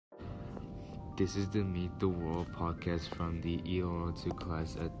This is the Meet the World podcast from the ELO2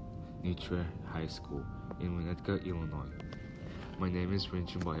 class at Nutra High School in Winnetka, Illinois. My name is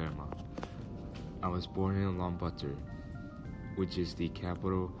Rinchen Bayerma. I was born in Ulaanbaatar, which is the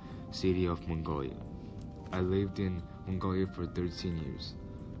capital city of Mongolia. I lived in Mongolia for 13 years,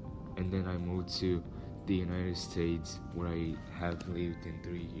 and then I moved to the United States where I have lived in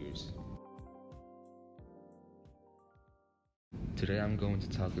 3 years. Today I'm going to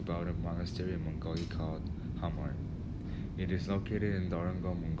talk about a monastery in Mongolia called Hamar. It is located in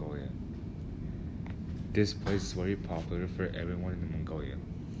Darangol, Mongolia. This place is very popular for everyone in Mongolia.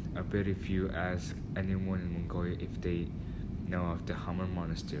 I bet if you ask anyone in Mongolia if they know of the Hamar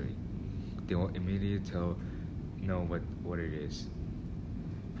Monastery, they will immediately know what it is.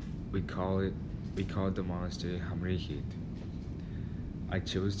 We call the monastery Hamrihit. I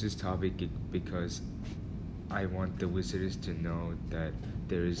chose this topic because I want the visitors to know that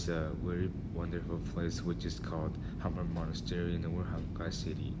there is a very wonderful place which is called Hamar Monastery in Urhalka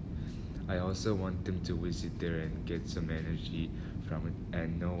city. I also want them to visit there and get some energy from it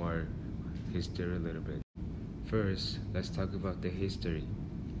and know our history a little bit. First, let's talk about the history.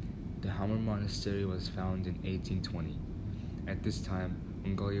 The Hamar Monastery was founded in 1820. At this time,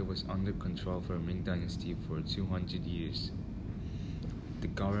 Mongolia was under control for Ming Dynasty for 200 years. The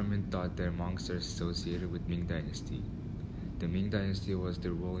government thought their monks are associated with Ming Dynasty. The Ming Dynasty was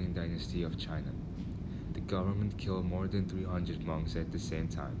the ruling dynasty of China. The government killed more than 300 monks at the same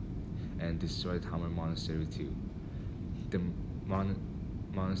time and destroyed Hamar Monastery too. The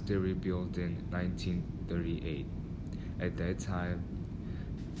monastery built in 1938. At that time,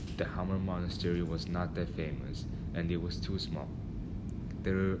 the Hamar Monastery was not that famous and it was too small.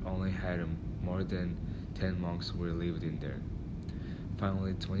 There only had more than 10 monks who lived in there.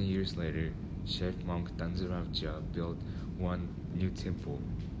 Finally, 20 years later, chef monk Danzaravja built one new temple.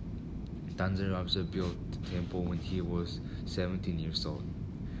 Danzaravja built the temple when he was 17 years old.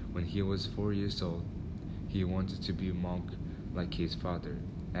 When he was 4 years old, he wanted to be a monk like his father.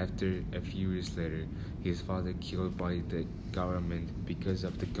 After a few years later, his father killed by the government because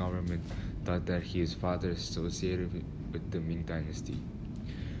of the government thought that his father associated with the Ming Dynasty.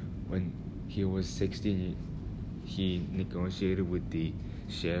 When he was 16, he negotiated with the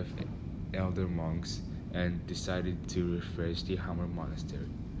chef elder monks and decided to refresh the Hamar Monastery.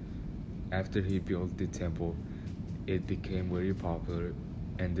 After he built the temple, it became very popular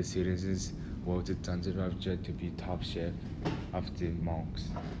and the citizens voted Danzaravja to be top chef of the monks.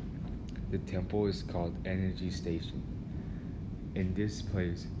 The temple is called Energy Station. In this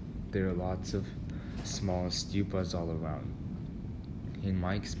place, there are lots of small stupas all around. In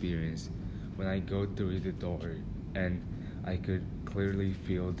my experience, when I go through the door and I could clearly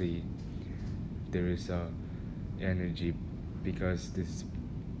feel there is a energy because this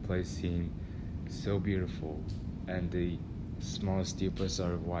place seems so beautiful and the small stupas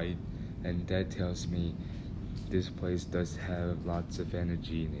are white, and that tells me this place does have lots of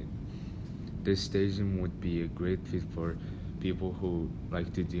energy in it. This station would be a great fit for people who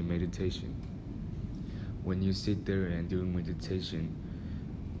like to do meditation. When you sit there and do meditation,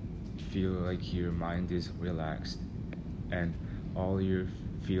 feel like your mind is relaxed and all you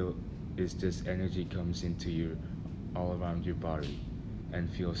feel is just energy comes into your all around your body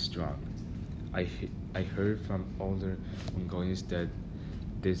and feel strong. I heard from older Mongolians that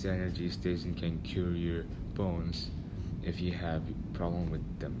this energy station can cure your bones if you have a problem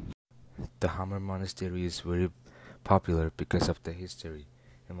with them. The Hamar Monastery is very popular because of the history.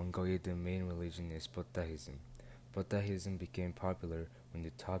 In Mongolia, the main religion is Buddhism. Buddhism became popular when the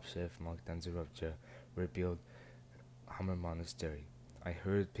top chef monk Danzaravja rebuilt Hamar Monastery. I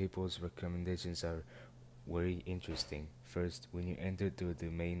heard people's recommendations are very interesting. First, when you enter through the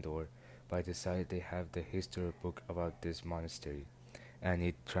main door, by the side they have the history book about this monastery, and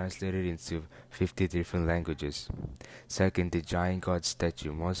it translated into 50 different languages. Second, the giant god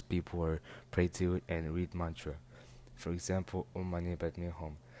statue. Most people are pray to it and read mantra. For example, Om Mani Padme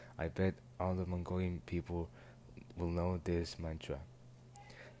Hum. I bet all the Mongolian people will know this mantra.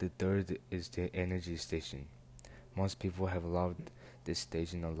 The third is the energy station. Most people have loved this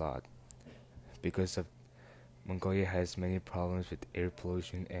station a lot because of Mongolia has many problems with air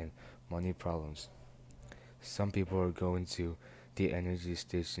pollution and money problems. Some people are going to the energy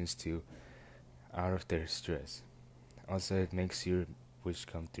stations to out of their stress. Also, it makes your wish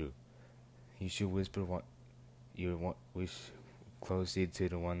come true. You should whisper your wish closely to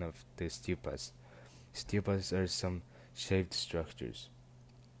the one of the stupas. Stupas are some shaped structures.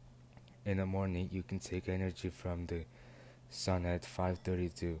 In the morning, you can take energy from the sun at 5:30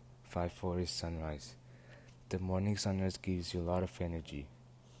 to 5:40 sunrise. The morning sunrise gives you a lot of energy.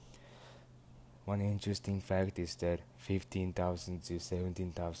 One interesting fact is that 15,000 to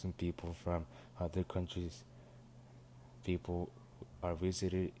 17,000 people from other countries people are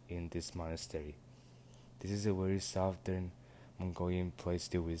visited in this monastery. This is a very southern Mongolian place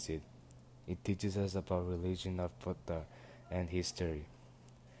to visit. It teaches us about religion of Buddha and history,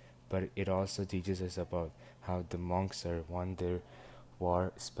 but it also teaches us about how the monks are won their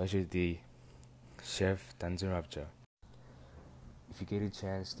war, especially the chef Tanzarabja. If you get a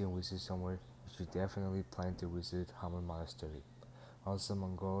chance to visit somewhere, you should definitely plan to visit Hamur Monastery. Also,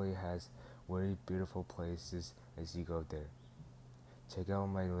 Mongolia has very beautiful places as you go there. Check out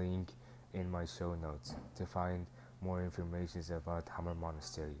my link in my show notes to find more information about Hamur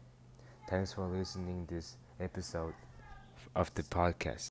Monastery. Thanks for listening this episode of the podcast.